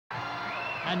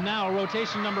And now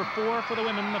rotation number 4 for the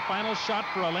women. The final shot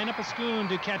for Elena Piskun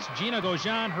to catch Gina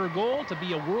Gozhan. Her goal to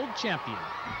be a world champion.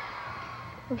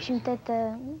 В общем-то,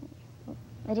 это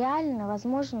реально,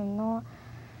 возможно, но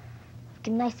в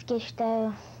гимнастике, я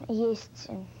считаю, есть...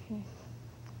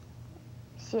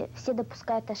 Все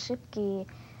допускают ошибки, и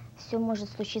все может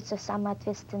случиться в самый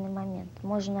ответственный момент.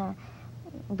 Можно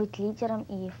быть лидером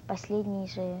и в последний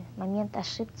же момент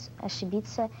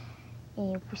ошибиться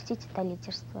и упустить это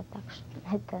лидерство. Так что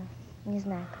это не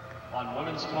знаю как.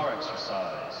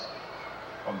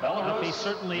 He's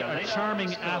certainly a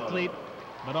charming athlete,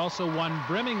 but also one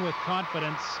brimming with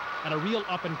confidence and a real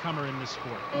up-and-comer in this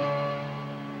sport.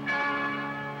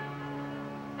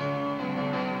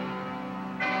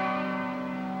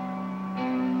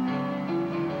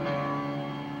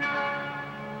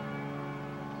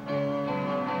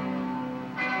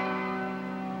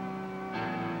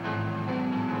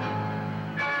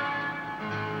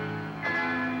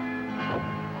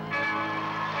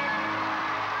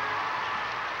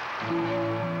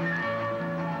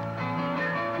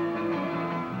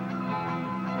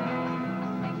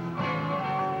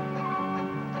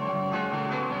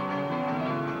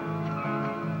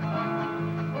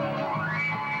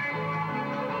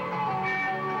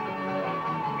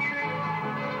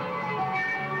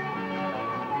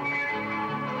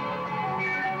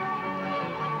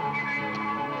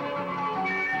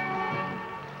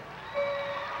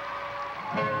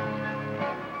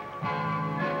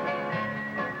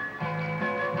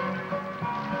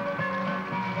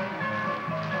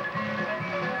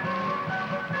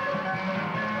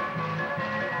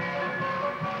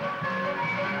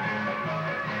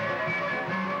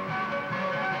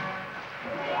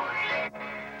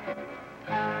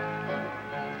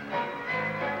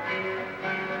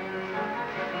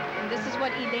 This is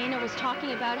what Elena was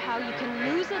talking about, how you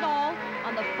can lose it all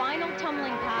on the final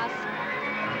tumbling pass.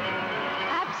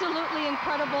 Absolutely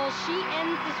incredible. She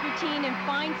ends this routine in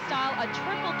fine style, a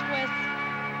triple twist.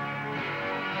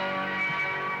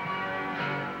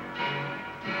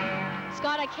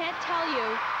 Scott, I can't tell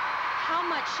you how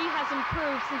much she has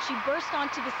improved since she burst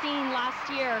onto the scene last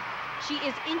year. She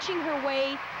is inching her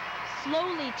way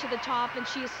slowly to the top, and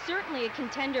she is certainly a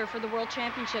contender for the World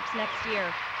Championships next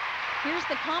year. Here's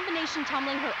the combination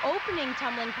tumbling, her opening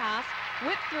tumbling pass,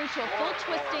 whipped through to a full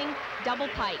twisting double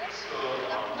pike.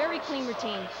 Very clean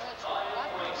routine.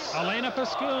 Elena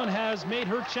Piskun has made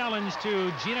her challenge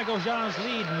to Gina Gozhan's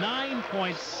lead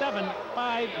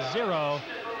 9.750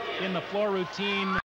 in the floor routine.